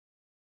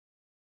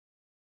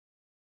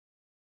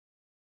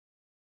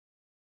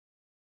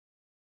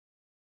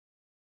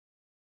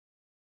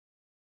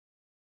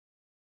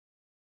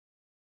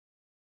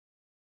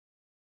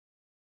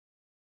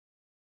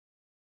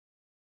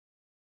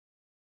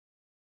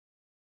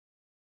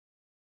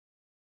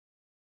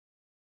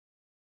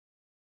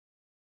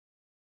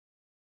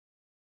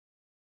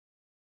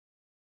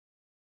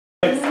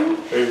Praise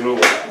the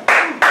Lord.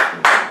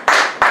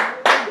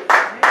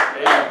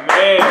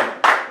 Amen.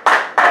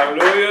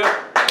 Hallelujah.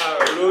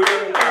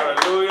 Hallelujah.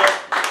 Hallelujah.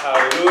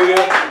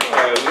 Hallelujah.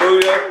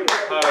 Hallelujah.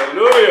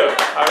 Hallelujah.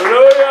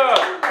 Hallelujah.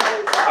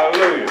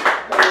 Hallelujah.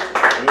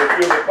 And let's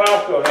give the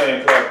apostle a hand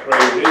clap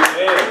praise.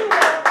 Amen.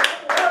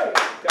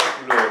 Thank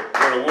you, Lord.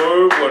 What a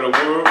word, what a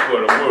word,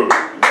 what a word.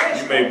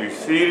 You may be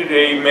seated.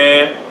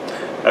 Amen.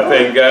 I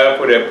thank God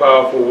for that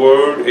powerful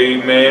word.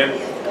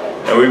 Amen.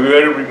 And we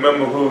better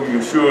remember who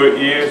Yeshua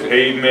is.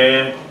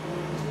 Amen.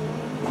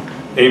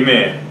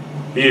 Amen.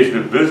 He is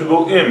the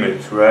visible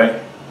image,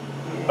 right,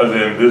 of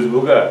the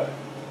invisible God.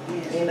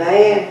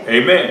 Amen.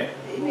 Amen.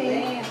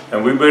 Amen.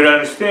 And we better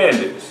understand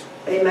this.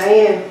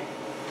 Amen.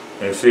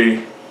 And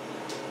see,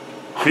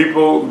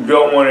 people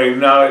don't want to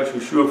acknowledge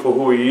Yeshua for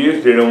who he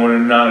is. They don't want to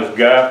acknowledge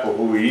God for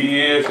who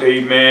he is.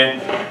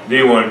 Amen.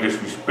 They want to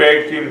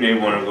disrespect him. They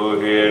want to go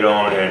ahead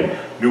on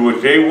and do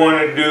what they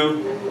want to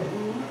do.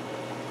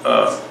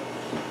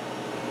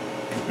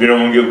 They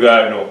don't want to give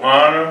God no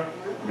honor.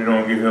 They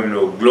don't give him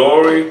no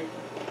glory.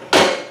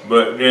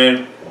 But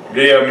then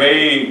they are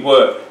made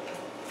what?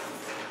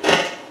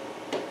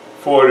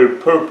 For the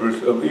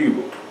purpose of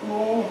evil.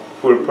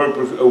 For the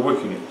purpose of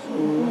wickedness.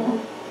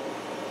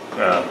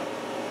 Now,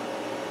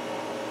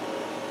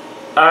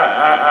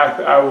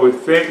 I would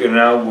think and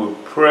I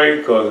would pray,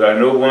 because I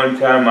know one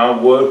time I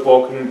was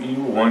walking in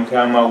evil. One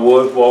time I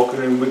was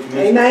walking in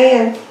wickedness.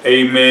 Amen.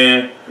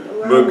 Amen.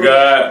 But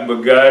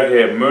God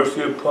had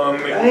mercy upon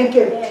me. Thank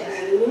you.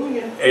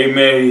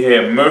 Amen. He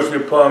had mercy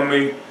upon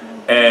me,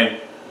 and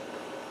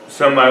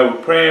somebody was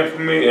praying for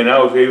me, and I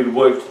was able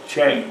to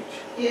change.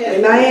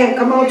 Amen.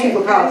 Come on, Chief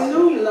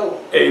Apostle.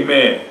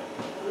 Amen.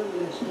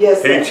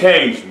 Yes, sir. He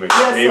changed me.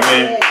 Yes,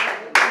 amen.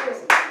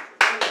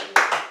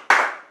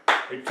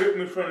 He took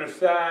me from the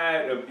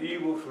side of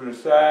evil, from the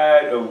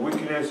side of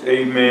wickedness.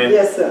 Amen.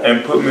 Yes, sir.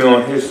 And put me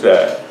on his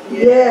side.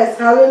 Yes.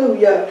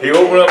 Hallelujah. He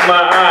opened up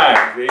my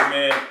eyes.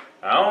 Amen.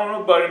 I don't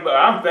know about him, but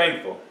I'm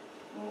thankful.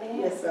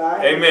 Yes, sir.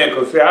 Amen.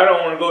 Because see, I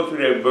don't want to go through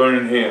that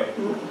burning hell.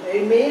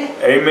 Amen.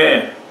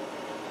 Amen.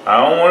 I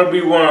don't want to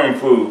be worm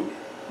food.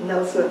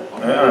 No, sir.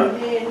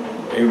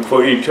 Amen.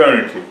 For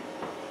eternity.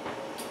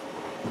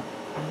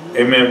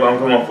 Amen. I'm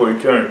talking about for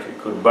eternity.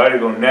 Because the body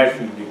going to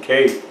naturally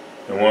decay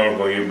and worms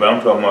going to eat. But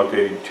I'm talking about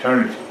that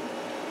eternity.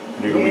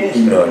 They're going to be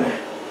eating on it.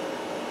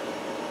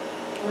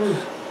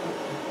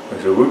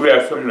 And so we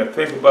got something to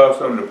think about,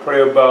 something to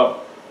pray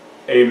about.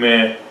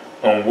 Amen.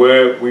 On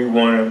where we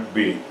want to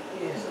be.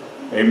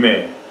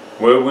 Amen.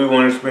 Where we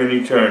want to spend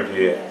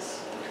eternity at.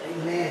 Yes.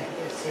 Amen.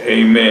 Yes,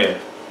 amen.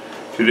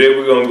 Today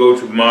we're going to go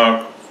to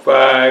Mark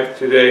 5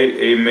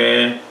 today.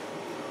 Amen.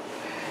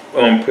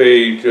 On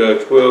page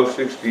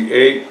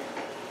 1268.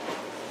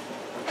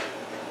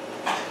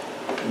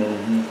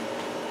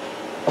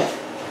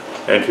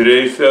 And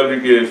today's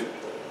subject is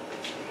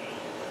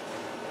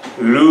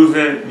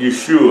losing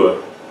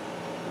Yeshua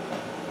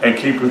and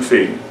keeping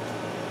Satan.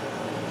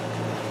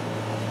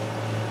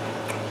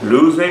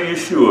 Losing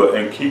Yeshua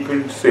and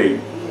keeping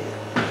Satan.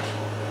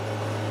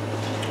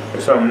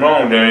 There's something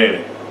wrong there, ain't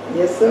it?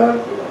 Yes, sir.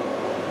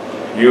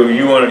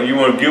 You want to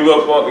give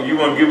up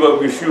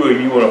Yeshua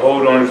and you want to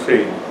hold on to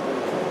Satan.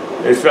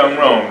 There's something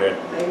wrong there.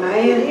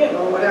 Amen.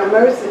 Lord have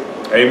mercy.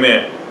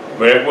 Amen.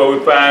 But that's what we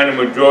find the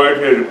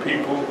majority of the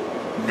people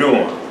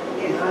doing.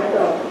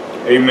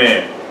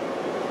 Amen.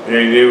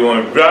 They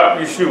want to drop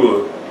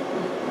Yeshua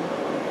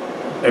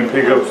and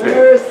pick up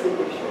Satan.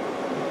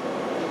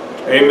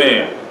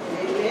 Amen.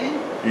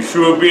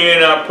 Yeshua be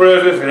in our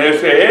presence and they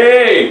say,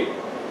 hey,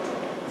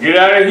 get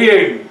out of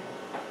here.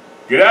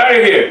 Get out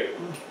of here.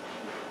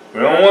 We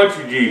don't want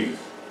you, Jesus.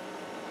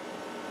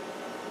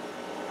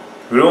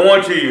 We don't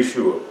want you,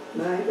 Yeshua.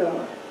 My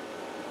God.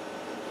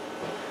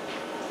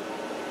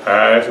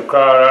 That's a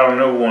crowd I don't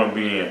ever want to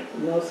be in.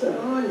 No, sir.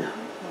 Oh, no.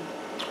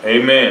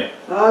 Amen.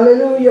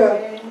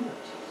 Hallelujah.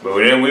 But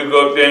then we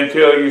go up there and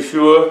tell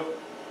Yeshua,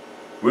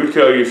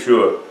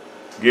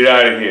 get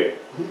out of here.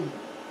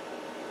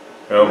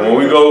 When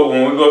we go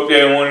up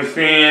there and want to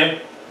sin,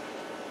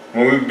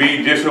 when we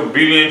be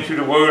disobedient to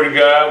the word of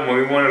God, when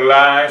we want to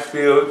lie,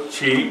 steal,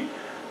 cheat,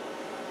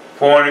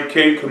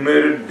 fornicate,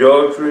 commit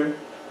adultery,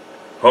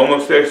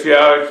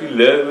 homosexuality,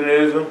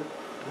 lesbianism,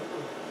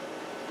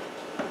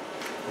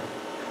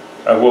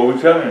 that's what we're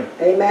telling him.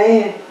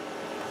 Amen.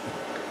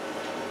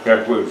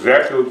 That's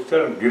exactly what we're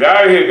telling him. Get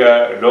out of here,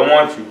 God. I don't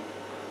want you.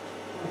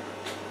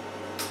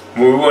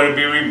 When we want to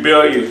be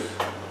rebellious,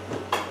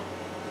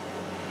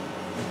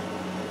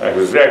 that's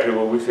exactly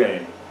what we're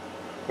saying.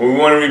 When we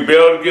want to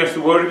rebel against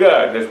the word of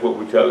God, that's what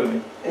we're telling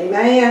him.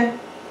 Amen.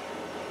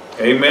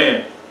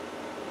 Amen.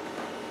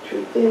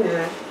 Truth in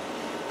that.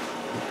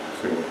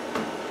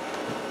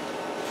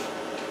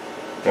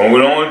 When we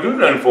don't want to do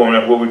nothing for him,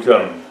 that's what we're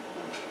telling him.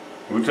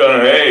 We're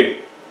telling him, hey,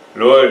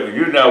 Lord,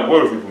 you're not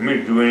worthy for me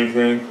to do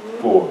anything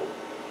for.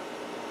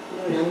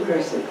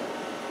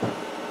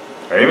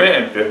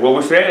 Amen. That's what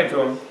we're saying to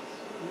him.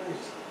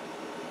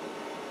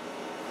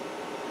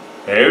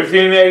 And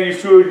everything that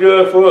Yeshua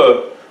does for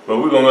us, but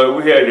we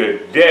had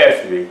the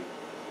audacity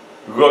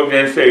Go up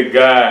there and say,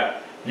 God,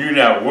 you're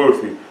not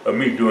worthy of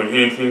me doing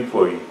anything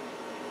for you.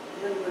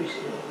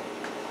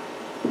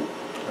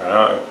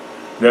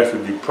 That's a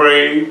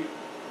depraved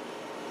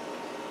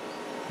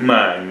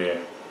mind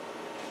there.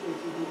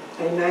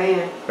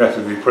 Amen. That's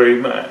a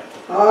depraved mind.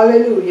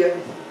 Hallelujah.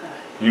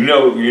 You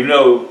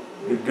know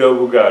the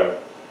devil got him.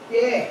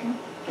 Yeah.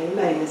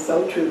 Amen. It's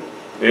so true.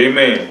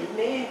 Amen.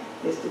 Amen.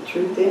 It's the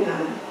truth in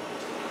I.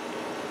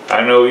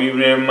 I know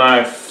even in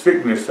my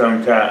sickness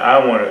sometimes I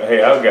want to,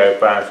 hey, I've got to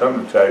find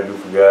something to try to do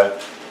for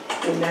God.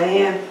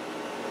 Amen.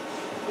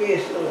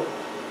 Yes, Lord.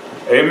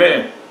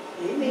 Amen.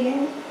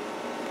 Amen.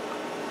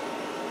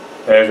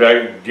 As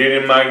I get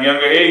in my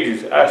younger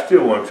ages, I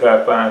still want to try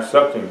to find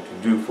something to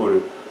do for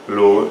the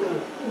Lord.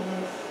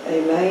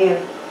 Amen.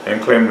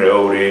 And claim the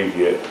old age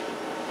yet.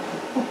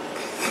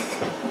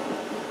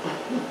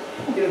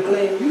 You'll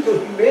claim you going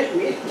to be best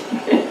with.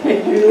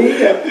 You need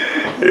to.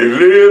 It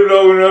lived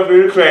long enough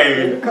to claim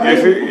it.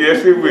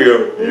 Yes, it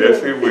will.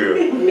 Yes, it will.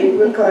 You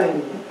will claim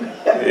it.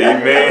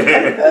 Amen.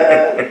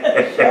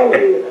 Sure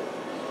will.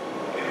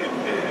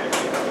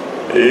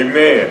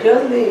 Amen.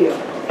 Just live.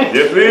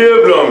 Just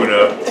live long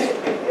enough.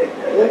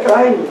 You'll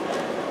claim it.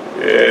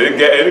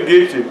 Yeah, it'll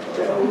get you.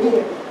 Sure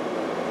will.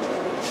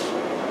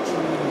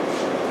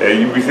 And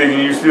you be thinking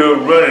you still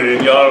running,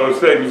 and all of a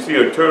sudden you see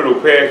a turtle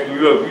passing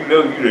you up. You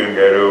know you done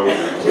got old.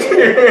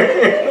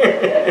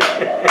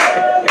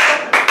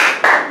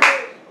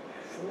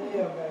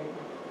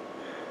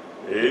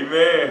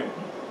 Amen.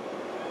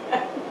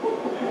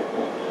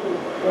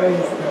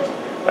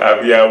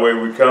 Yahweh,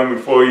 we come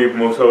before you,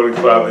 most holy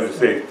Father, to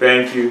say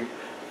thank you.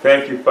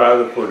 Thank you,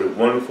 Father, for the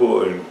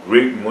wonderful and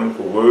great and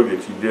wonderful word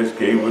that you just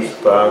gave us,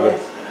 Father.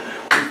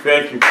 We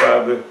thank you,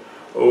 Father.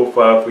 Oh,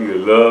 Father, for your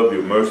love,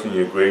 your mercy, and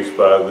your grace,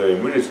 Father.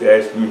 And we're just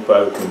asking you,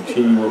 Father, to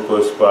continue with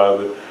us,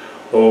 Father.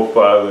 Oh,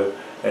 Father,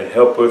 and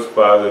help us,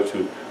 Father,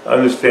 to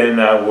understand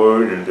our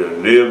word and to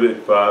live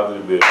it, Father,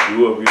 to be a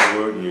doer of your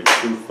word and your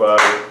truth,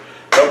 Father.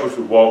 Help us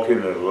to walk in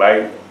the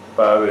light,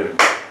 Father, and,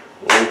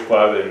 oh,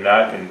 Father,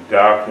 not in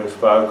darkness,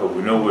 Father, because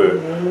we know where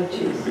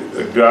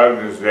the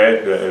darkness is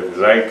at. If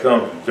the light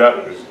comes, the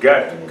darkness has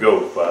got to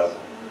go, Father.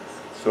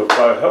 So,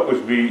 Father, help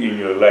us be in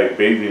your light,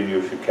 bathed in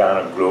your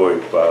Shekinah glory,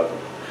 Father.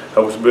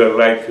 Help us be a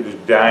light to this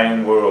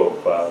dying world,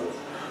 Father.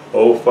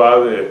 Oh,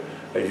 Father,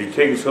 as you're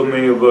taking so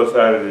many of us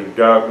out of the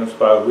darkness,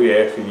 Father,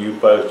 we're asking you,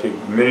 Father, to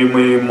take many,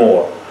 many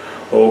more,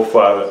 oh,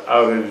 Father,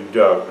 out of the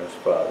darkness,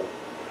 Father.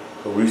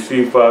 But we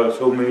see, Father,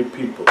 so many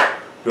people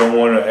don't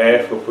want to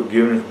ask for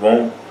forgiveness,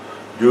 won't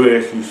do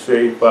as you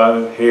say,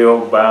 Father,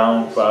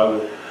 hell-bound,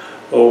 Father.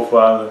 Oh,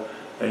 Father,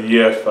 and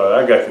yes, Father,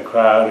 I got to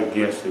cry out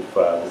against it,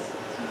 Father.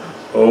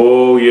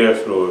 Oh,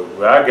 yes, Lord,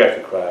 I got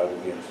to cry out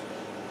against it.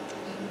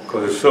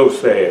 Because it's so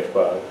sad,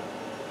 Father.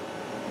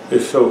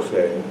 It's so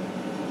sad.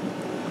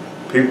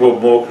 People are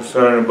more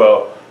concerned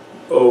about,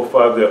 oh,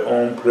 Father, their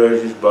own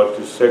pleasures, about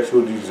their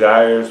sexual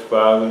desires,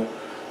 Father,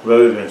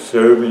 rather than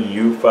serving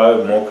you,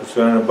 Father. More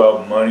concerned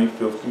about money,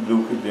 filthy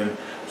lucre, than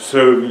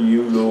serving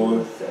you,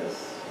 Lord.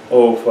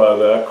 Oh,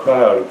 Father, I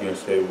cry out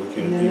against that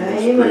wicked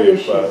and evil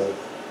spirit, Father.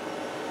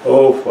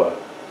 Oh, Father.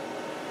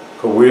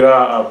 Because we are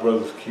our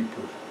brother's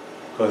keepers.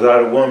 Because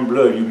out of one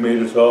blood, you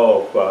made us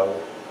all, Father.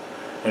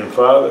 And,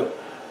 Father,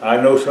 I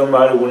know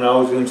somebody, when I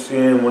was in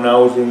sin, when I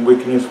was in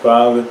wickedness,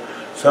 Father,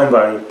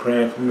 somebody was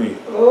praying for me.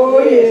 Oh,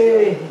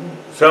 yeah.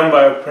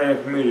 Somebody was praying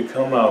for me to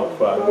come out,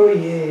 Father. Oh,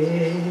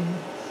 yeah.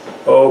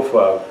 Oh,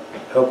 Father,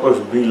 help us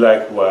be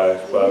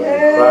likewise, Father,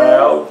 and cry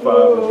out,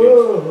 Father,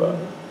 against us,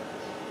 Father.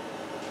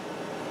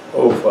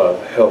 Oh,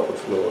 Father, help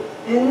us, Lord.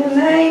 In the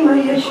name of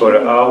Yeshua. For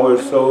the hour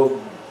is so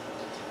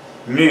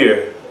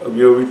near of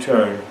your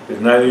return.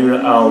 It's not even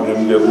an hour,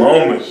 the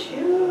moment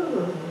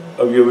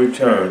of your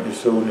return is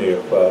so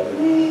near, Father.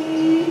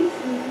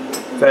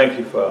 Thank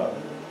you, Father.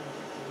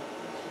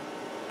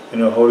 In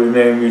the holy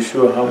name of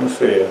Yeshua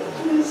HaMashiach,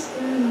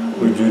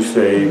 we do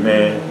say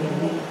amen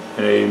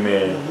and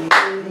amen.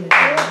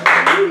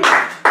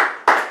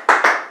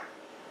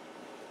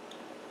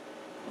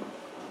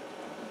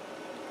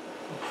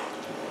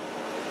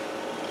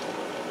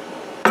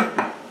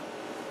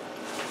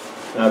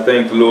 I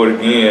thank the Lord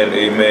again,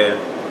 amen,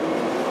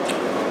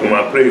 for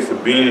my place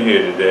of being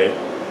here today.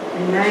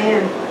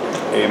 Amen.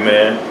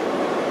 Amen.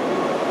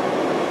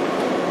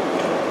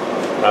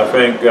 I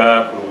thank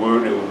God for the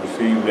word that we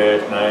received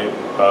last night,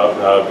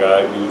 how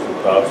God used the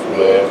apostle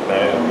last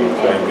night. I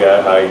thank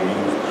God how he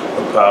used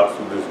the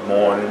apostle this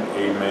morning.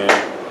 Amen.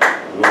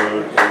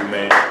 Word,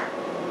 amen.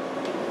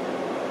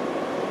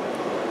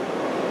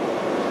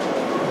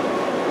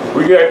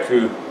 We got to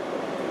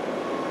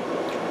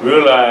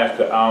realize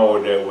the hour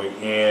that we're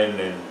in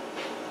and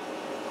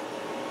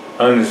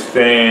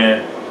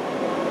understand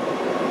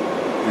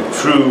the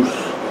truth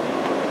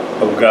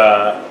of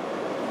God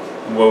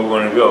and where we're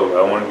going to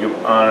go. I want to give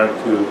honor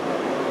to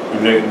the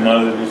late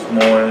mother this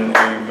morning.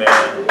 Amen.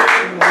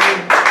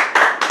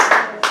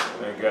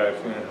 Thank God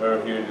seeing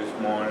her here this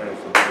morning.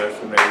 It's a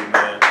blessing.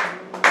 Amen.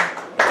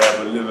 To have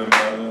a living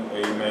mother.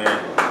 Amen.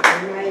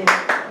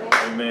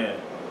 Amen.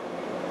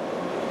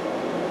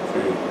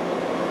 See.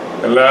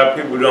 And lot of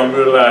people don't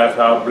realize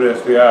how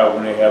blessed they are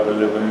when they have a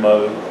living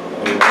mother.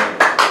 Amen.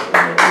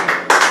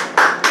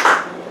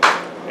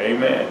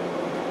 Amen.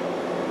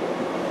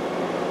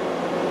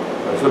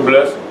 That's a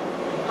blessing.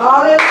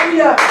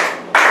 Hallelujah.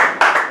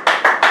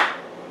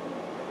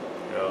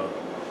 You know,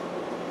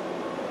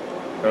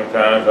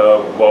 sometimes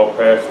I'll walk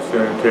past the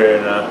cemetery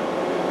and I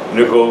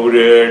look over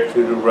there to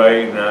the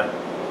right and I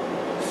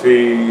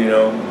see, you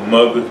know,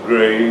 mother's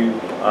grave,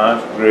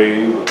 aunt's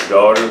grave,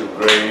 daughter's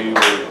grave.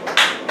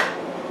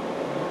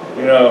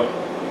 You know,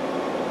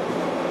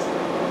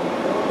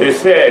 it's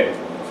sad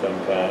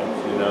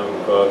sometimes, you know,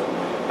 because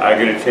I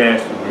get a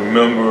chance to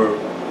remember,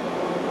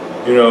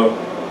 you know,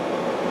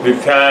 the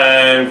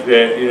times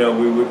that, you know,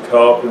 we would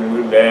talk and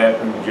we would laugh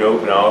and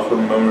joke, and I also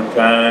remember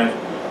times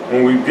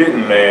when we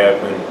didn't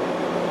laugh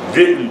and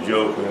didn't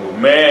joke and were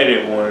mad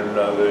at one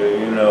another,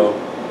 you know.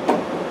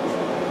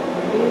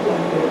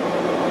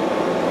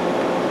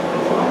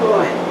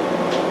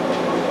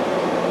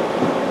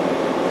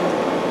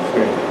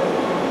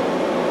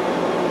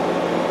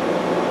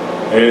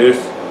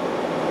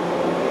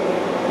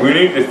 We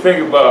need to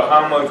think about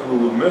how much we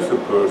would miss a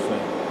person.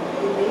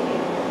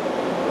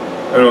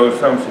 You know, if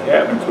something should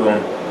happen to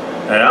them.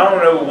 And I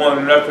don't ever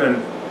want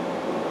nothing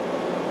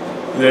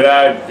that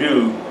I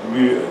do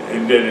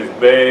that is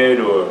bad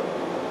or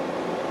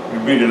to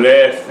be the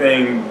last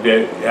thing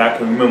that I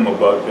can remember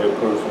about that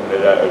person,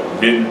 that I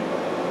didn't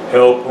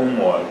help them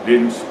or I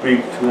didn't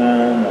speak to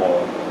them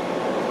or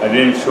I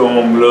didn't show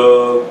them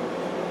love.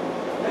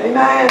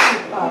 Amen.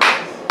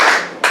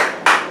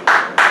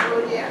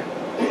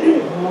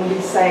 Won't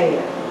be sad.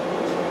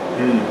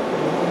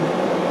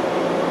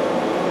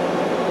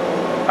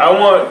 I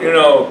want, you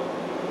know,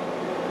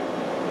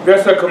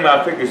 that's how come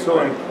I think it's so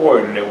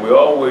important that we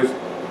always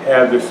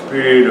have the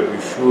Spirit of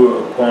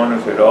Yeshua upon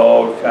us at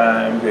all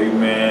times,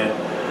 amen.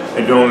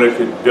 And don't let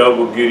the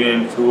devil get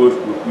into us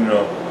with, you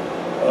know,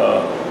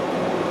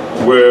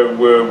 where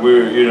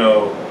we're, you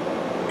know,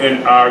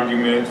 in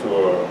arguments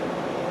or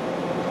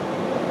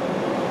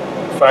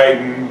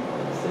fighting.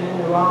 Saying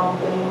the wrong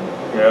thing.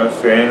 Yeah,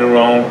 saying the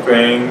wrong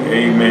thing,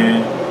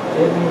 amen.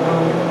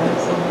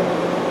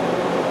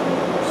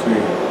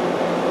 See,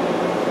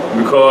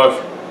 because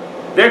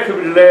that could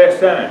be the last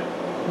time.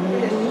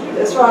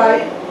 That's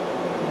right.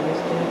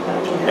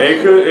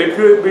 It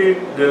could be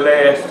the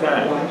last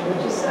time. Watch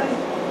what you say.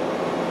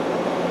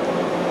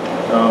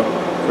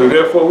 So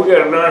therefore, we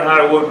got to learn how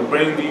to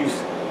bring these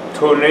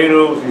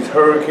tornadoes, these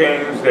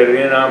hurricanes that are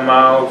in our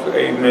mouths,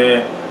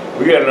 amen.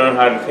 We got to learn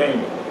how to tame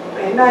it.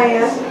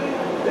 Amen.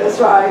 That's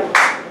right.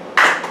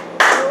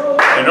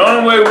 And the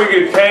only way we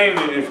can tame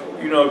it is,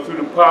 you know, through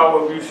the power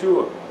of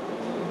Yeshua.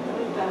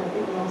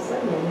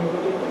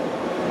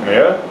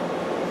 Yeah.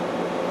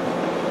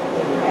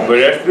 But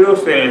that's still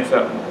saying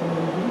something.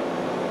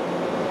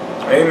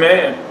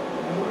 Amen.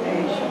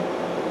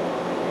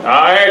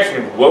 Our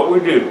actions, what we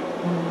do,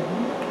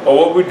 or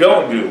what we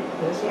don't do.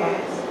 That's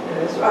right.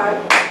 That's right.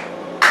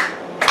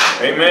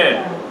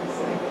 Amen.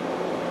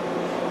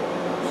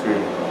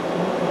 See,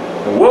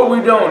 and what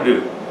we don't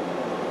do,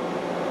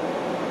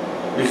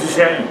 it's a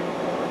shame.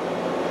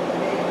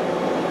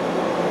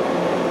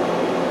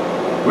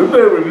 We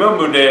better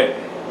remember that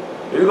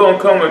there's going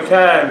to come a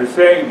time to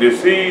say the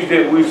seeds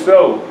that we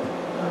sow.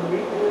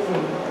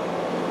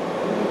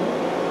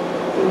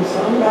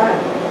 Somebody.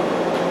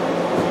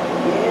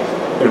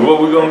 Yes. And what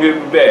we're going to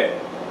get back.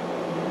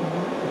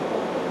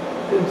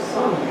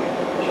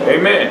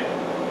 Amen.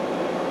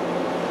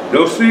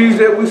 Those seeds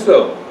that we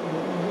sow.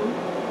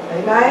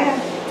 Amen.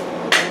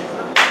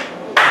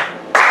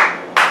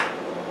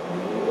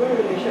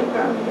 It shall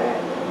come back.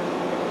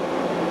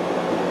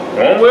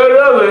 One way or the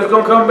other, it's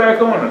going to come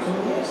back on us.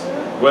 Yes,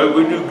 sir. Whether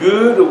we do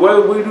good or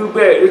whether we do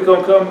bad, it's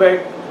going to come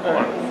back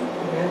on us.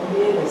 That'll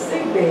be in the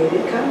sick bed,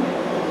 it coming.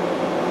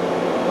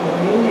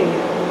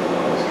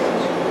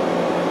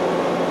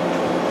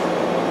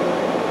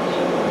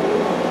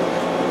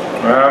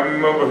 I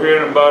remember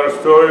hearing about a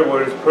story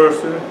where this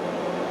person,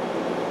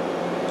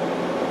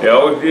 they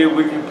always did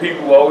wicked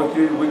people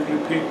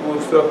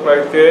and stuff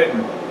like that.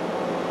 And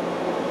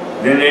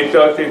then they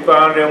thought they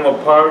found them a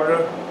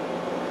partner.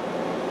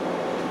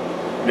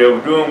 They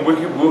were doing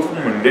wicked with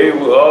them and they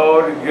were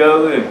all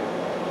together.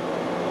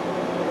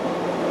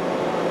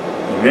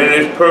 And then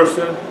this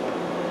person,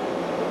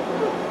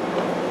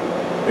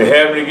 they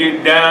happened to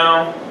get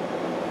down,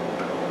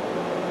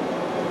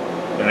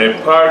 and their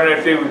partner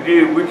that they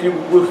did wicked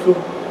with them,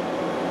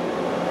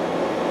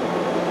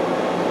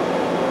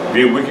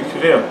 did wicked to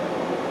them.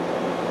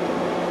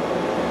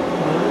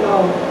 I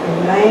know,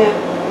 man.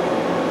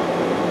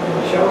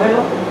 Show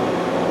him.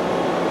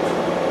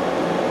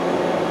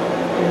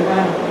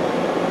 Amen.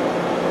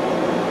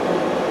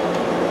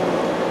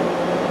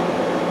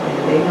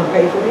 And they gonna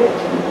pay for it.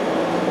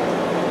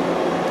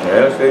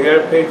 Yes, they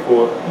gotta pay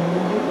for it.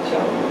 Show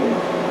him.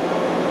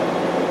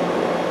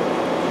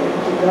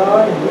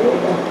 God and you.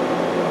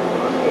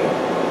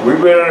 We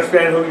better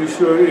understand who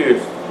Yeshua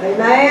is.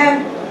 Amen.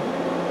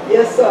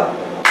 Yes, sir.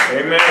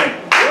 Amen.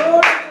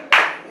 Lord.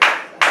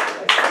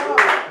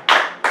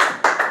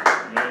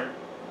 Yeah.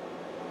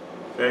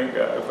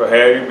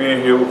 have you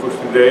being here with us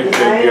today.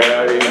 Thank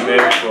God,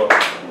 amen,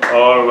 for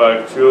all of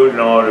our children,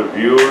 all the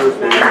viewers,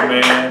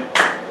 amen,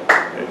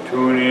 that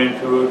tune in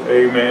to us,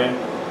 amen.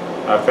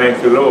 I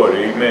thank the Lord,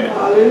 amen.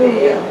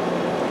 Hallelujah.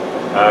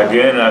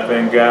 Again, I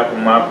thank God for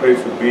my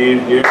place of being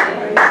here.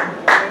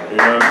 You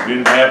know,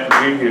 didn't have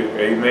to be here,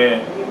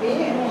 amen.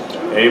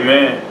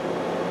 Amen.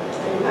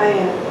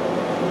 Amen.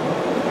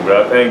 But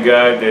I thank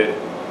God that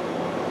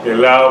He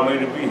allowed me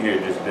to be here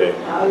this day.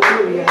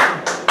 Hallelujah.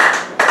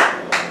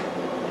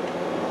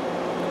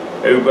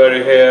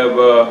 Everybody have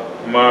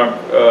Mark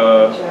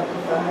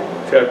Chapter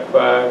 5. chapter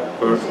 5,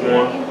 verse 1.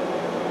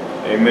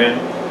 Amen.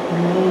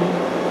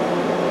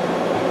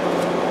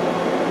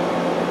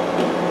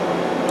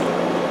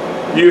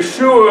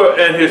 YESHUA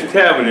and his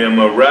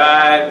tabernacle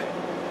arrived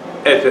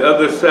at the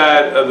other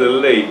side of the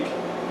lake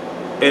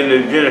in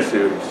the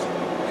Genesis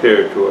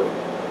territory.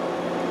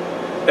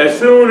 As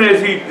soon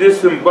as he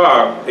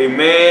disembarked, a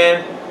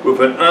man with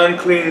an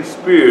unclean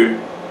spirit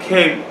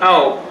came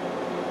out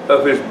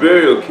of his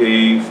burial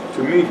caves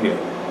to meet him.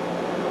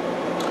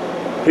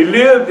 He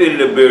lived in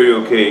the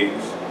burial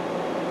caves,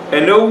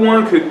 and no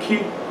one could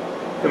keep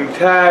him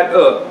tied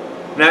up,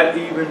 not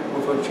even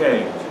with a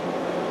chain.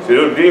 See,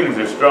 those demons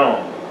are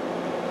strong.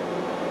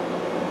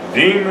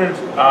 Demons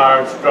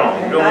are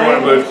strong. You don't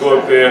want to just go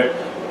up there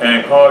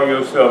and call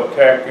yourself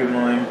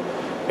technically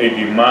a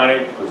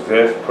demonic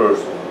possessed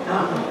person.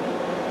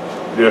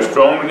 They're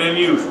stronger than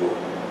usual.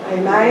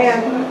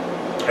 Amen.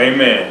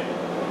 Amen.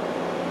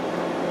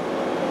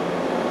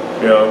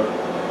 You know,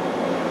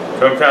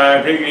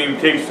 sometimes they can even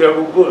take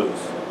several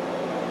bullets.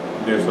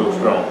 They're so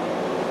strong.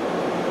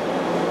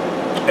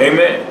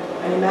 Amen.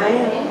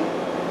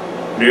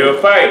 Amen.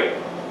 They'll fight.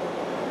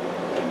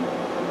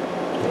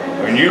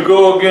 When you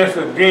go against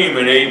a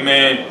demon,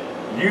 amen,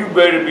 you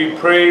better be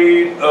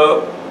prayed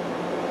up,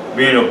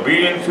 being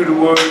obedient to the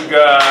word of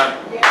God.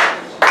 Yes.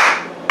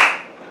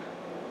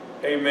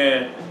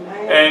 Amen.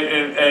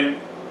 And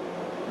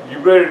you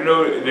better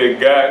know that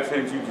God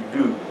sent you to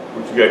do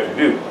what you got to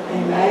do.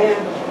 Amen.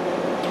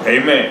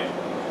 Amen.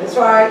 That's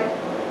right.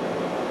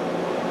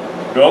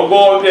 Don't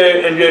go out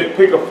there and just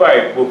pick a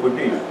fight with a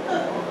demon.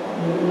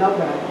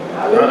 Nobody.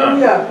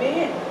 Hallelujah.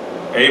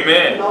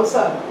 Amen. No,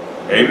 sir.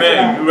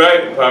 Amen. You're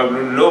right,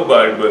 probably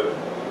nobody, but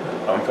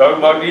I'm talking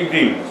about these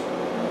demons.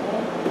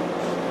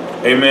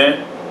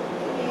 Amen.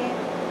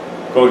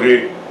 Because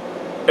they're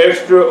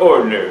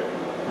extraordinary.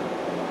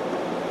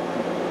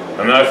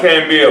 I'm not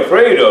saying be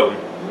afraid of them.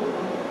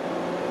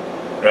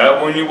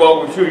 Right? When you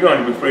walk with you, you don't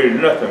have to be afraid of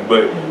nothing,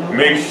 but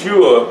make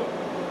sure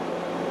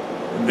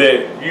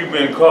that you've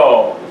been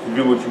called to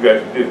do what you got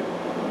to do.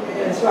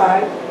 That's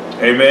right.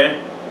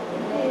 Amen.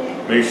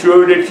 Make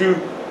sure that you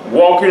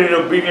walk in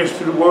obedience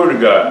to the word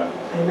of God.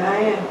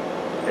 Amen.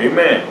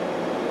 Amen.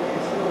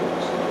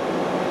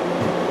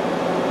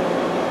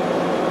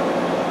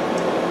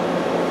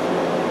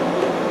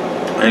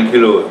 Thank you,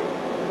 Lord.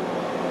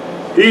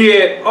 He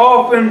had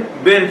often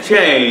been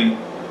chained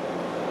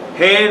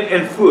hand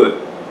and foot,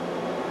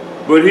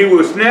 but he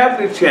would snap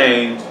the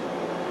chains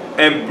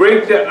and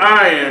break the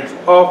irons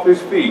off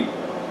his feet,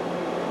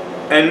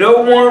 and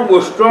no one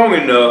was strong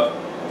enough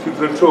to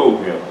control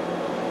him.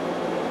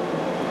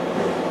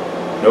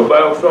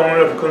 Nobody was strong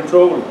enough to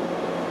control him.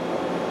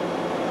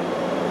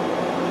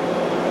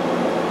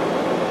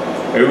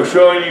 He was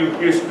showing you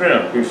his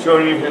strength. He was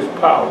showing you his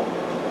power.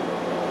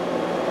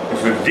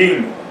 It's a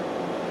demon.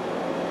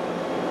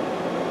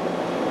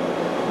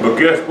 But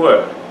guess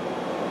what?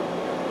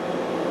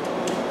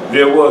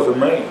 There was a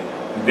man.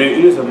 There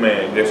is a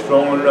man that's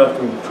strong enough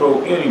to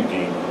control any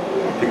demon,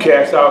 to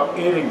cast out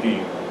any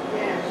demon.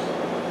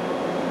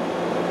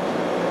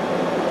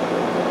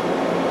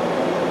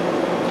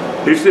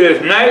 He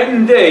says, night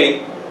and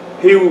day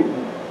he would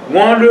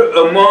wander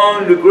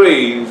among the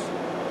graves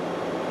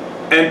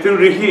and through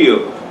the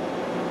hills,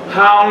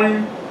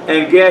 howling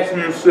and gashing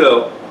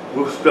himself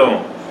with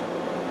stones.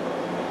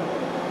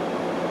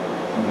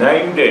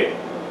 Night and day.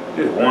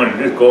 Just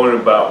wandering, just going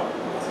about.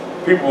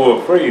 People were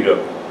afraid of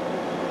him.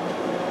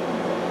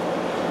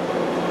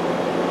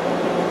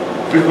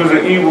 This was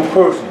an evil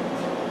person.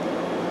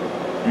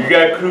 You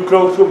got too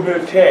close to him,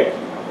 he'll attack you.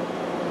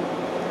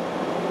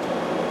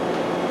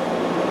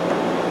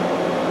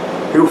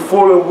 He was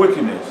full of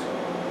wickedness.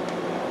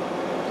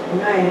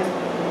 Amen.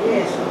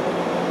 Yes.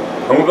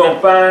 And we're going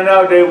to find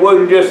out there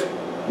wasn't just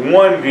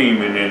one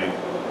demon in him.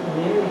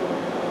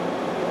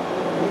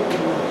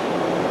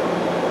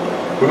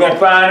 We're going to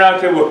find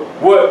out there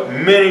were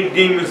many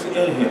demons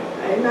in him.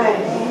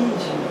 Amen.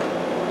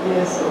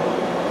 Yes, Lord.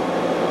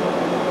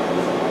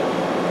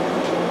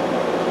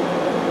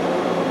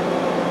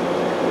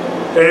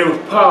 And it was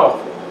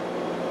powerful.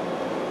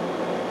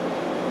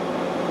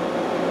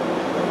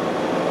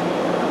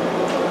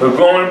 We're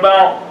going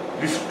about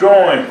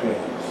destroying things.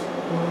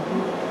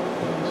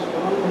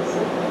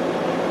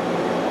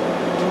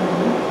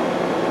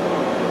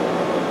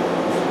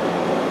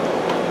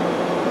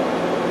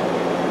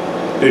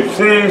 The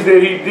things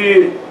that he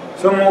did,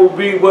 some will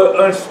be but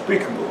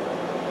unspeakable.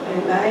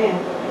 Amen.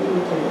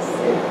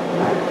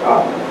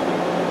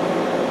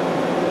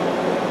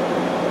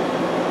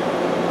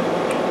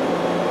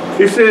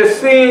 He says,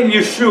 seeing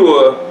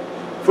Yeshua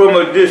from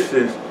a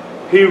distance,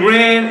 he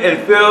ran and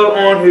fell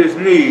on his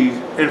knees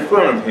in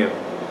front of him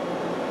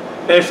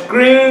and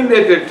screamed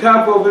at the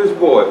top of his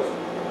voice,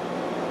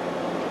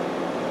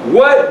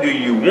 "What do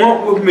you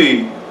want with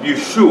me,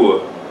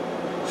 Yeshua,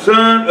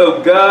 Son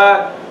of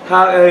God?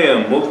 How I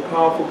am, most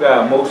powerful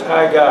God, most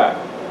high God.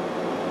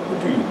 What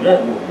do you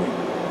want with me?"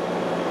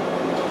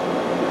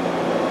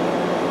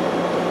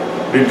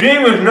 The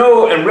demons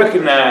know and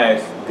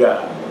recognize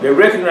God. They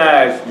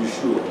recognize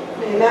Yeshua.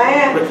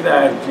 Amen.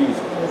 Recognize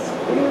Jesus.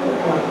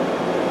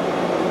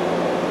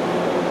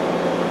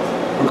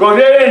 Because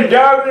they're in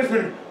darkness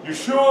and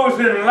Yeshua's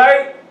in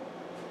light,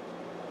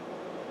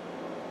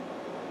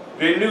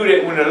 they knew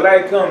that when the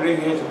light comes, they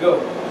had to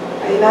go.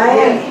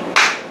 Amen.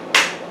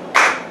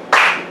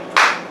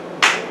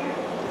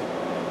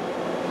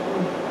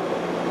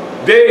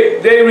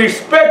 They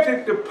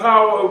respected the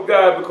power of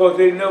God because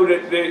they know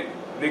that they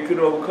could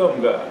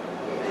overcome God.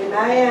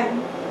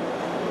 Amen.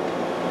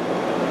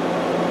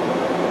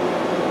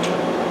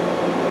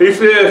 He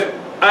says,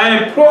 I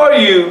implore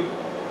you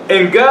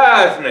in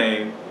God's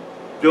name,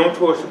 don't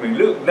torture me.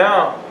 Look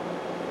now,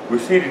 we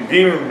see the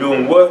demons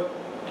doing what?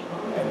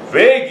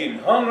 Begging,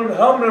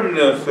 humbling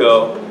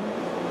themselves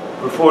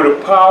before the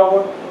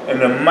power and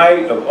the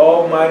might of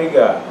Almighty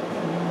God.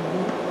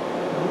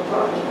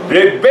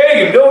 They're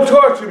begging, don't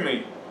torture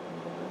me.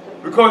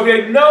 Because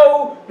they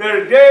know that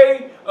a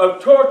day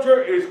of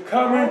torture is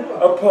coming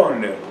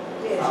upon them.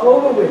 It's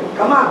over with.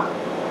 Come on.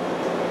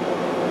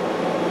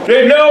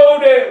 They know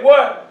that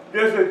what?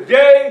 There's a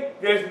day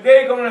that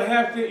they're going to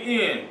have to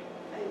end.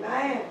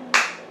 Amen.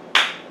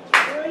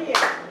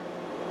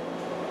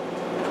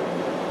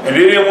 And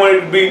they didn't want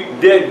it to be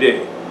that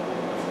day.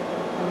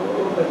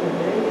 Oh, but the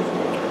day is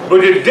there.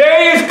 But the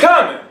day is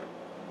coming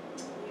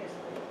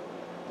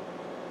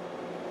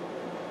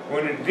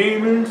when the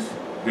demons,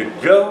 the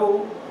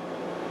devil,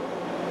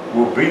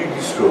 will be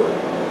destroyed.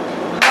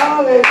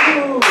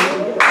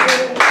 Hallelujah.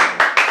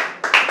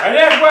 And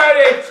that's why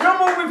they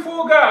tremble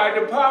before God,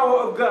 the power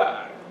of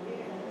God.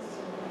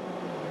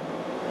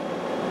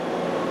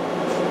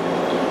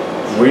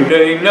 When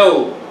they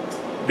know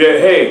that,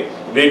 hey,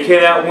 they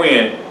cannot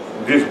win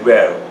this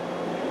battle.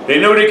 They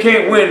know they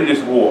can't win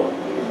this war.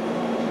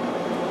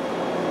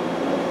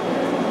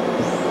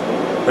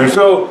 And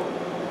so,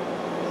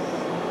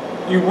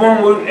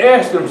 one would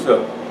ask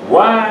themselves,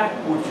 why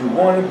would you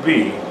want to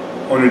be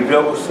on the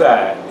devil's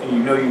side and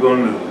you know you're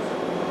going to lose?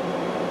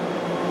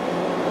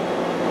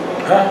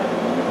 Huh?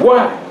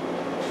 Why?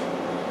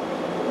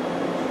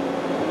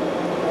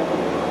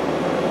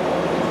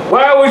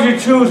 Why would you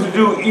choose to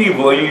do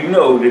evil and you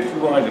know that you're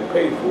going to have to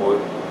pay for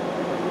it?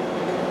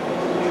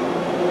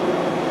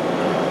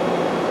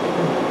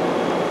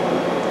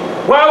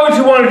 Why would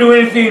you want to do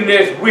anything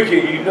that's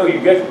wicked and you know you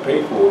got to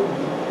pay for it?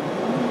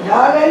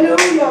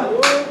 Hallelujah.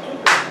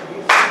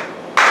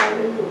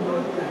 Hallelujah.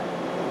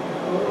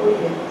 Oh,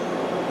 yeah.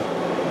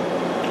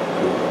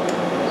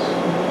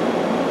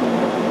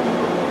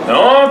 The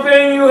only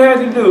thing you have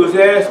to do is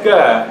ask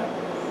God,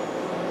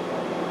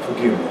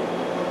 forgive me.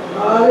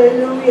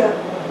 Hallelujah.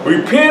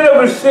 Repent of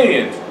the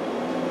sins.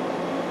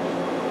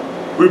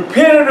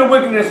 Repent of the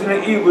wickedness and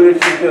the evil that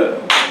you've done.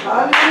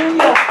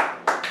 Hallelujah.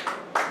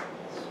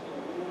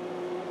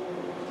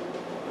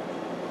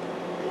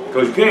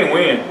 Because you can't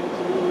win.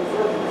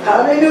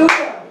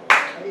 Hallelujah.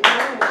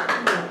 Amen.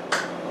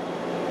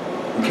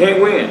 You can't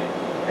win.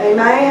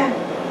 Amen.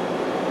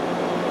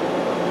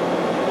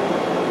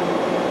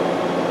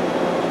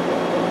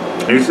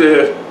 He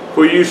says,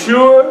 for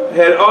Yeshua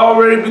had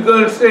already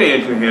begun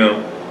saying to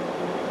him,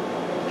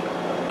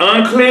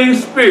 unclean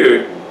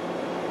spirit,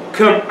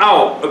 come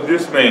out of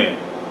this man.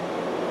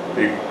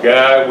 The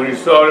guy, when he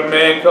saw the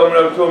man coming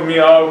up to him, he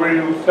already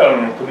was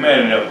telling him,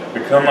 commanding them to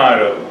come out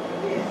of him.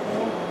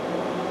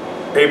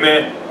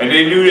 Amen. And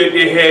they knew that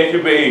they had to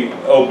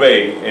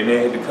obey, and they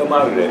had to come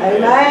out of that.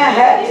 Amen. I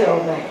had to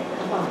obey.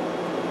 Come on.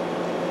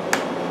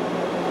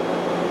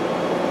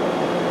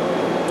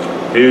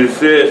 It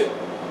says,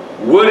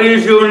 what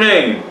is your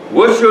name?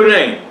 What's your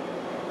name?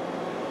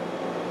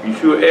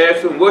 Yeshua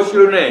asked him, what's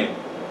your name?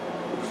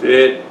 He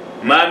said,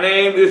 my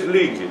name is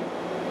Legion.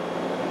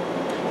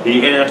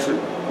 He answered,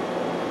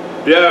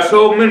 there are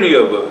so many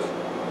of us.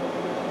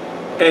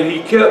 And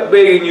he kept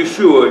begging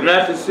Yeshua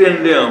not to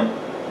send them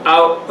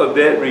out of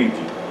that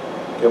region.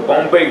 Kept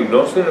on begging,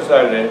 don't send us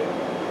out of that.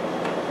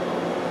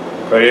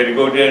 Because they had to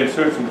go there and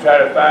search and try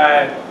to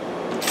find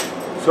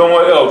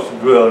somewhere else to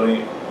dwell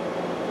in.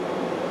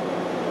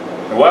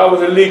 And why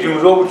was a legion? It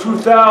was over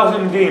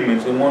 2,000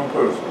 demons in one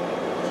person.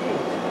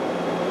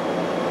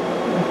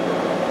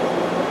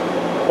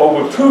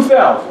 Over 2,000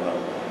 of them.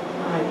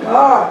 My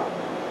God.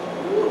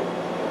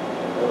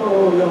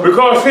 Oh, Lord.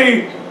 Because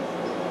see,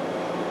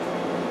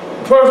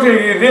 first thing,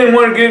 you didn't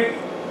want to get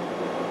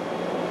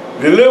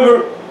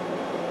delivered.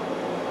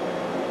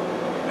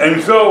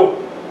 And so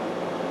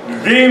the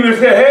demon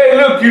said, hey,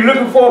 look, you're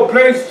looking for a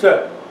place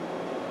to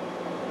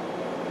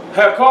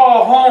have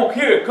called home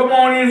here. Come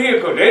on in here,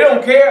 because they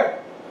don't care.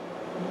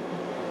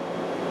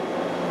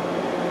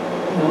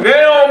 They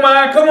don't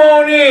mind. Come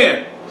on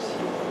in.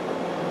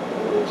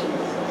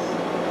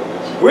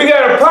 We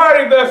got a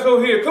party vessel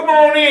here. Come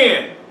on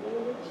in.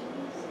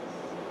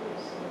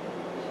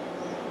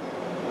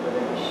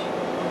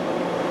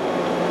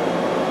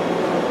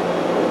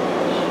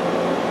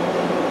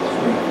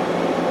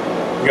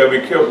 You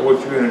gotta be careful what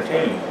you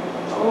entertain.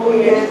 Oh,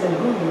 yes.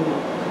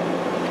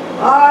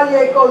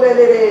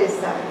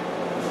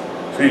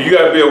 See, you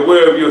gotta be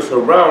aware of your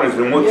surroundings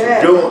and what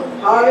you're doing.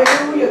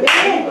 Hallelujah.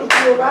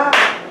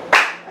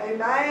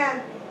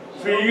 Amen.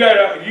 See, you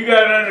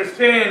gotta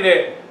understand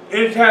that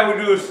anytime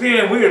we do a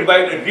sin, we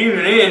invite the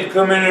demon in to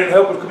come in and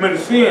help us commit a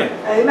sin.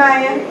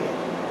 Amen.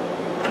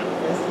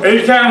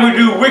 Anytime we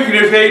do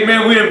wickedness,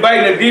 amen, we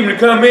invite the demon to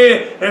come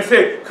in and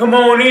say, come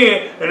on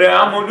in, and then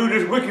I'm gonna do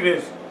this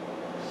wickedness.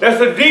 That's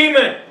a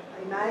demon.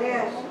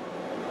 Amen.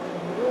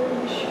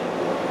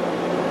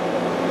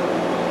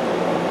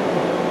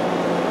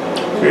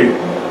 See,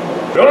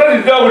 don't let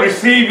the devil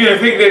deceive you and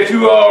think that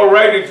you're all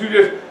right, that you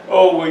just,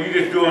 oh, well, you're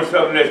just doing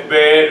something that's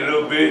bad a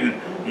little bit, and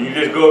you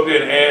just go up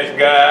there and ask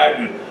God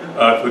and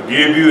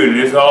forgive you, and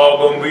it's all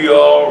going to be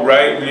all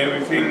right and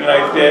everything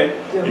like that.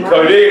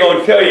 Because they ain't going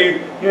to tell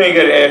you, you ain't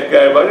got to ask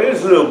God about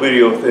this little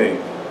video thing.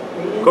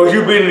 Because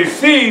you've been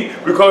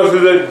deceived because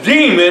of the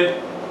demon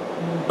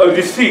of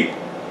deceit.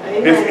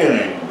 This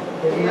enemy.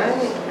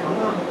 Come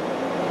on.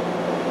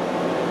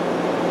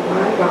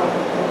 My God.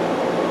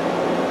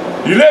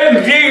 You're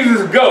letting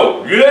Jesus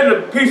go. You're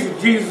letting a piece of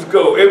Jesus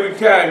go every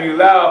time you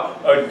allow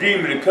a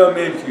demon to come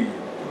into you.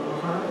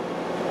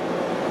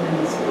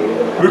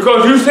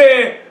 Because you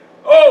saying,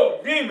 oh,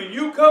 demon,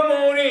 you come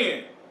on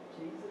in.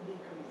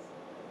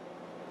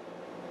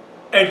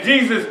 And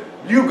Jesus,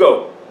 you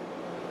go.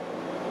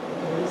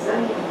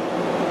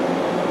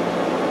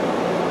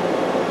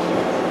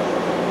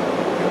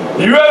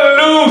 You rather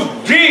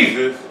lose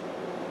Jesus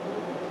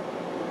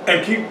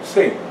and keep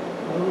Satan.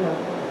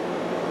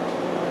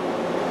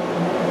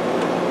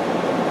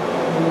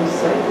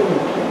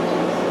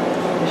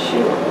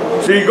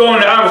 So you go in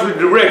the opposite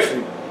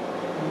direction.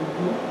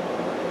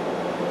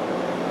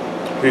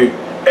 See,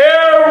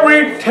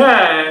 every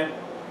time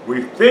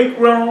we think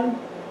wrong,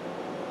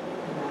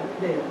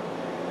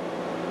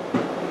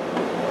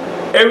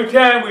 every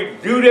time we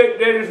do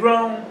that is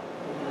wrong,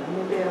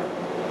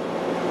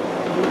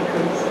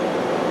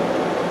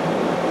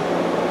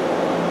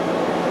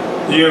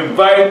 you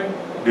invite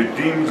the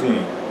demons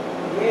in.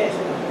 Yes.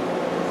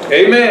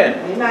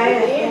 Amen.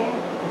 Amen.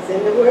 It's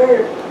in the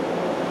word.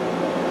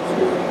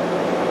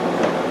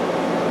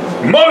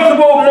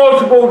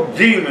 Multiple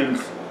demons.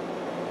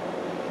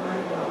 My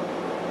God.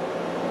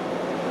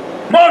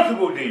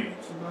 Multiple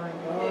demons. My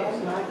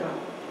God. My God.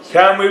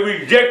 Time we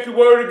reject the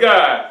word of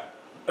God,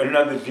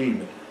 another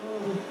demon.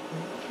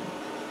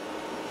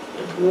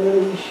 The blood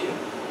of YESHUA.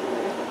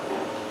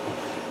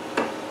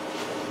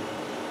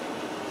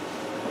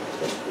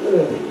 The blood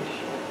of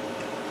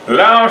YESHUA.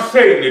 Allow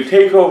Satan to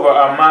take over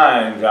our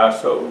minds, our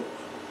souls.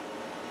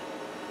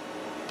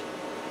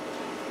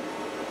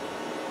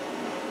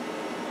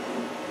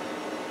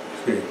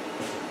 See,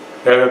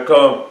 that'll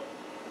come.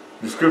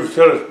 The scripture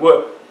tells us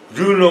what?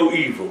 Do no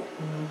evil.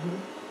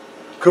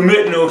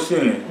 Commit no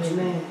sins.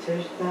 Amen.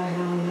 Touch thy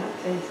hand, not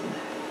taste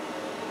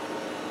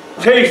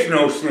it. Taste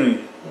no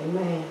sin.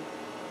 Amen.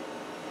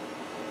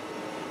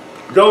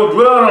 Don't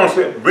dwell on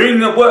sin.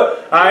 Bring up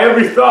what?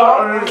 Every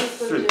thought under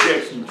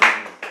subjection to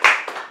him.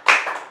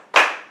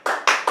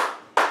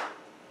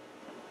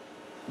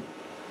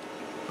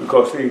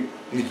 Because see,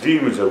 these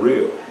demons are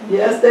real.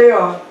 Yes, they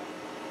are.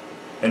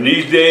 And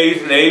these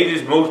days and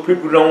ages, most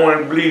people don't want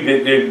to believe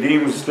that their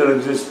demons still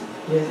exist.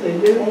 Yes, they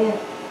do.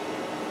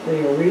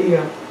 They are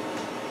real.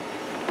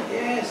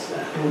 Yes,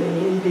 sir. And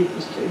they in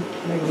people's too.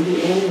 They can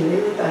be in and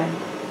everything.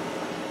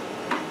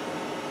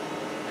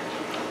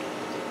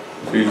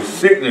 See, the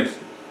sickness.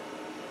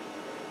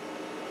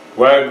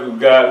 Why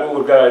God? What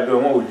was God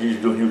doing? What was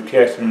Jesus doing? He was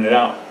casting it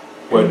out.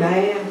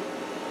 Amen.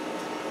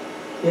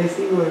 Yes,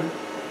 he was.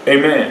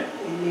 Amen.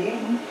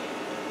 Amen.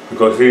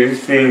 Because see,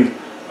 these things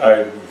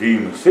are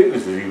demons.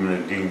 Sickness is even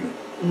a demon.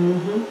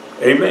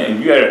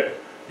 Amen. You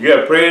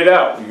gotta pray it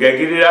out. You gotta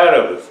get it out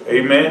of us.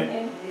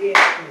 Amen. Yes.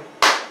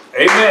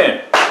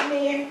 Amen.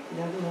 Amen.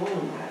 Nothing wrong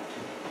with that.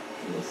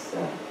 Yes,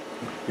 sir.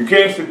 You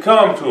can't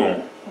succumb to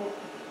them.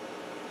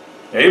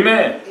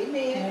 Amen.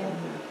 Amen.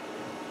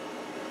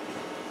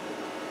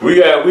 We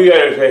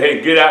gotta say,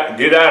 hey, get out of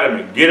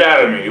me, get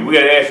out of me. We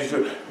gotta ask you to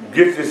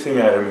get this thing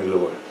out of me,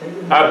 Lord.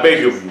 I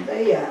beg of you.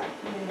 Stay out.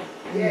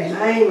 In the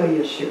name of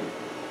YESHUA.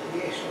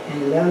 Yes.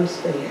 And let them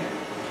stay out.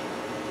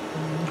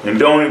 And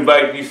don't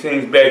invite these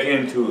things back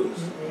into us.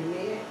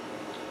 Amen.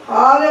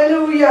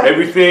 Hallelujah.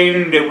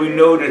 Everything that we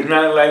know that's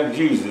not like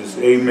Jesus,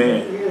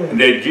 amen. And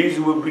that Jesus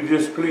will be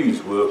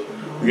displeased with,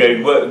 we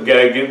gotta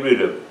get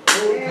rid of it.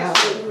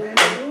 Yes.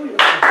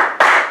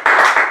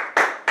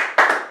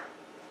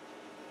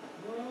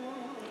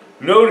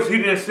 Notice he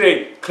didn't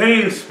say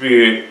clean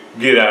spirit,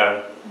 get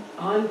out.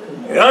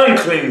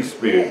 Unclean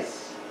spirit.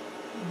 Yes.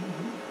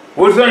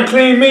 What does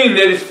unclean mean?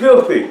 That it's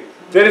filthy,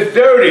 that it's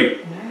dirty,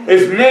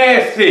 it's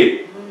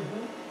nasty.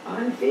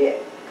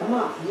 Unfit. Come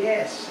on.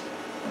 Yes.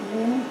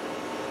 Ain't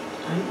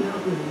no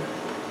good.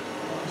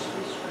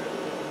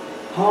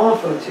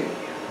 Harmful to you.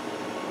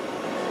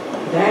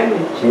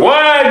 Damage.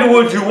 Why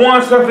would you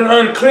want something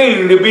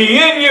unclean to be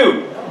in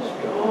you?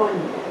 Destroying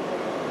you.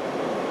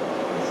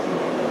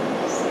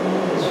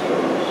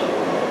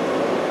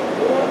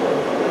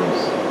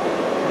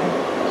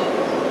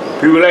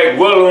 People like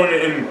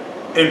dwelling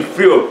in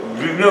filth.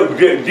 You know,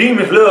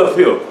 demons love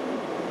filth.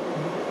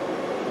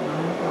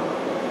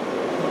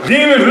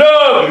 Demons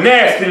love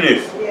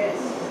nastiness. Yes.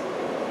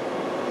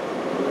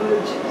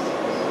 Lord Jesus.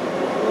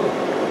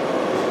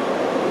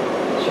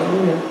 Show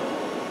me.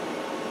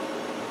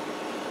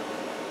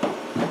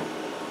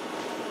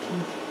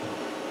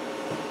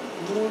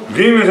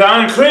 Demons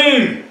are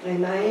unclean.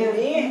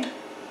 Amen.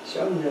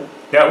 Show me.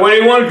 That what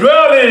they want to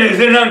dwell in is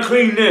in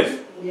uncleanness.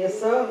 Yes,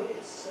 sir.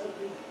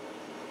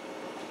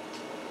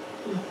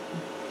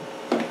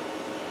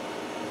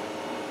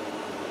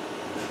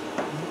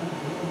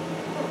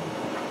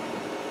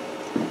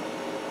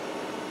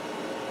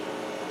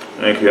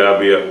 Thank you, I'll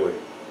be that way.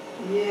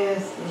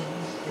 Yes.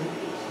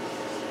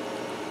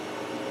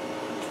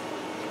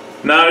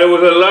 Now there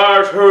was a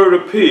large herd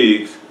of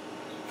pigs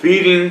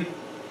feeding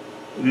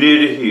near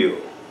the hill.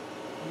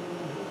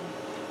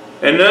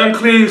 And the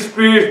unclean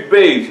spirits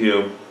begged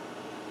him,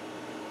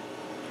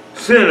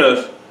 send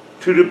us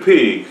to the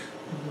pigs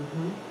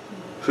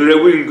so that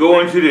we can go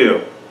into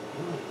them.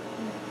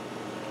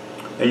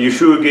 And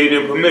Yeshua gave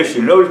them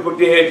permission. Notice what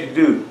they had to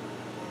do.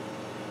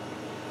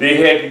 They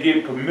had to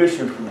get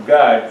permission from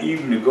God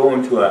even to go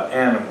into an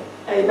animal.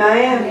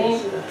 Amen.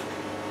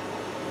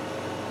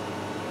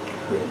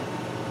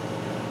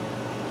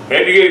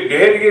 They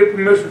had to get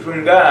permission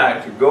from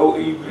God to go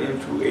even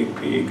into a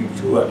pig,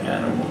 into an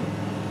animal.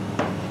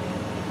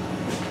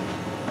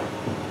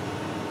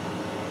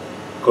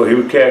 Because he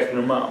was casting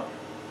them out.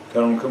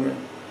 Tell them to come in.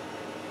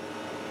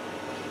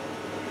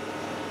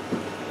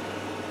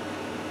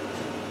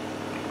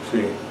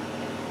 See,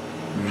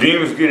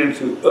 demons get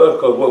into us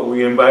because what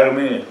we invite them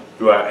in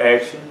through our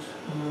actions,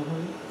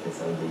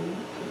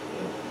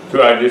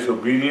 through our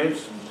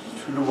disobedience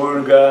to the Word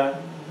of God.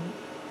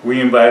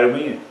 We invite them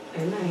in.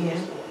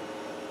 Amen.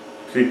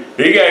 See,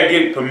 they got to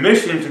get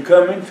permission to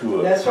come into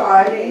us. That's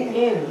right.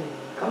 Enemy.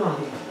 Come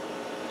on.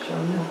 Show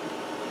me.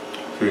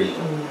 See.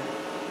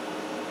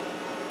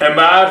 And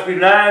by us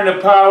denying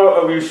the power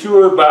of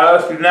Yeshua, by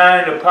us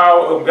denying the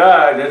power of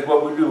God, that's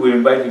what we do. We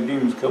invite the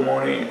demons to come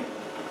on in.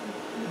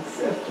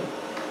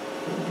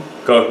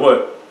 Because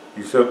what?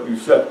 You suck.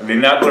 They're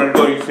not going to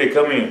go, you say,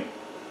 come in.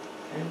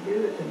 And do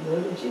it, the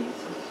blood of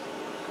Jesus.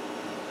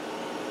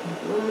 The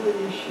blood of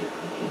Yeshua.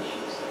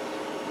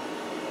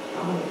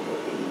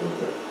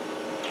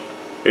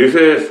 It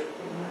says,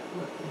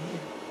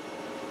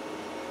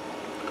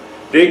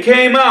 they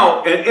came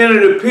out and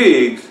entered the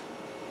pigs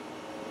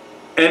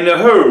and the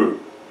herd,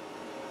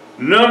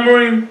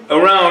 numbering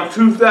around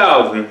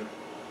 2,000,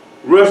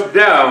 rushed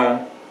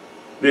down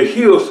the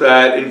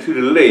hillside into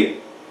the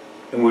lake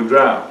and were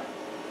drowned.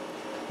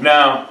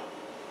 Now,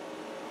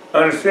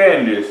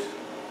 understand this,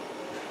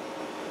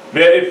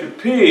 that if the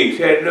pigs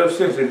had enough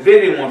sense that they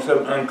didn't want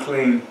something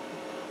unclean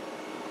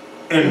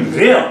in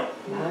them.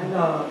 My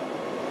God.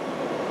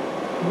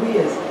 We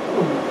as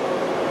human.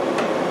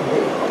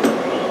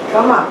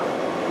 Come on.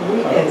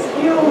 We as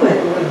human.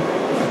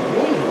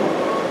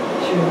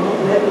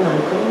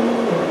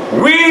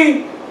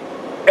 We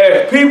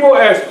as people,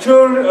 as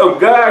children of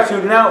God,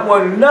 should not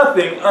want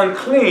nothing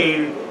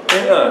unclean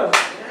in us.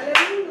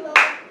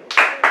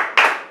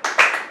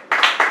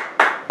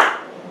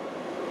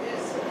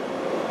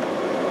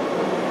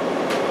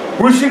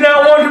 We should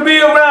not want to be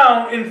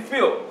around in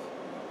filth.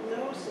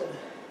 No, sir.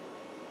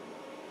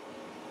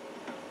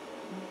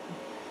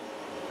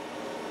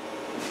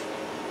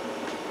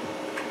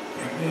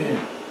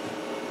 Amen.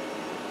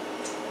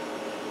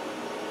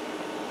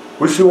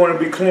 We should want to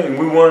be clean.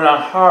 We want our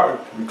heart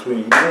to be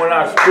clean. We want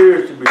our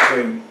spirits to be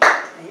clean.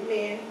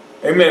 Amen.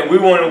 Amen. We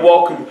want to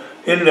walk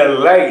in the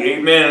light.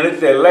 Amen. And let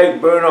that light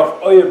burn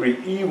off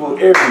every evil,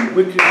 every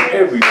wicked,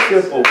 every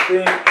sinful thing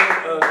in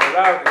us.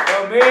 Allow it to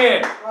come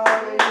in.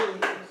 Hallelujah.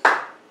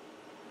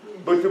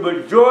 But the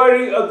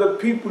majority of the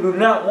people do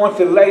not want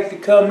the light to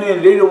come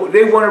in. They want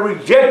to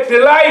reject the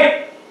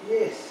light.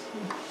 Yes.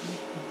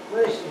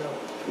 Bless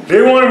you.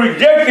 They want to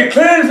reject the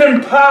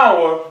cleansing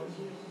power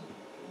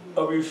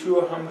of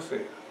Yeshua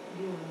HaMashiach.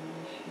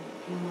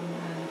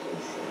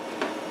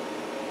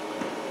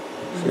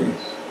 See,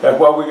 that's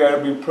why we got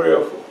to be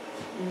prayerful.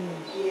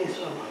 Yes.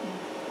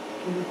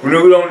 We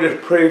don't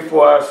just pray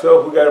for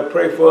ourselves, we got to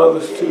pray for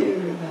others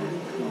too.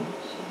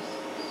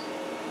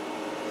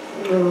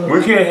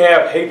 We can't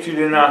have hatred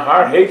in our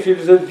heart. Hatred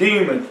is a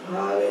demon.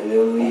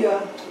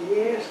 Hallelujah.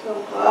 Yes,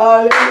 Lord.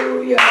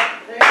 Hallelujah.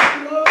 Thank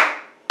you, Lord.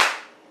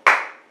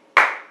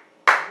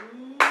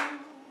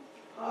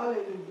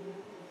 Hallelujah.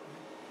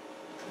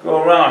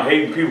 Go around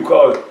hating people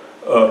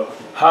because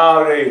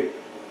how they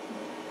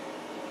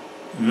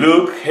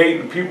look,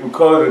 hating people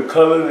because of the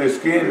color of their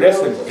skin. That's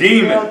a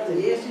demon.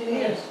 Yes, it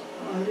is.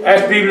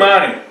 That's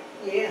demonic.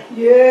 Yeah.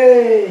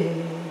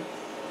 Yay.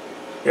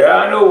 Yeah,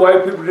 I know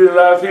white people did a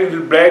lot of things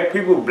to black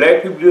people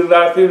did a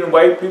lot of things to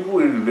white people,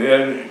 and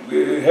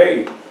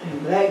hey.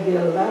 And black did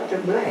a lot to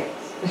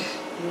blacks.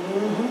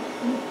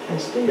 And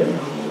still doing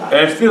a lot.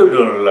 And still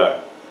doing a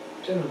lot.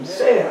 To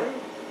themselves.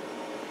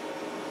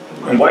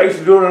 And whites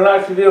are doing a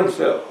lot to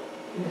themselves.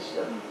 Yes,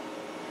 sir.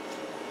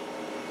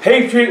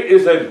 Hatred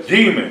is a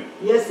demon.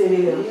 Yes, it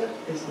is.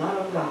 It's not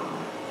of God.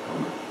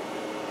 Come on.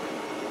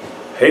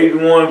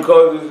 Hating one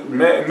cause it's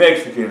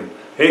Mexican.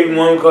 Hating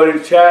one cause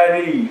it's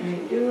Chinese.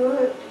 Can't do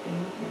it.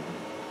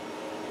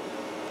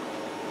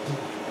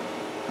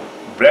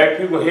 Black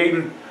people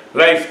hating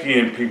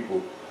light-skinned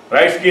people.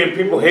 Light-skinned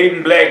people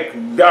hating black,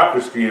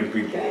 darker-skinned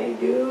people. Can't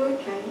do it.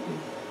 Can't do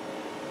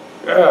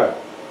it. Yeah.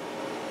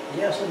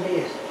 Yes, it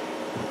is.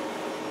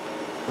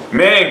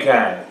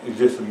 Mankind is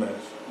just a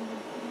mess.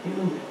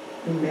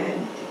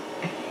 Humanity.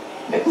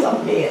 It's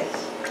a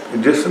mess.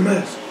 It's just a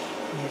mess.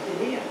 Yes,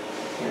 it is.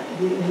 You have to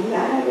be in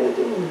line with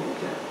the word.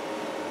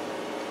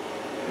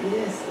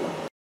 Yes,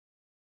 Lord.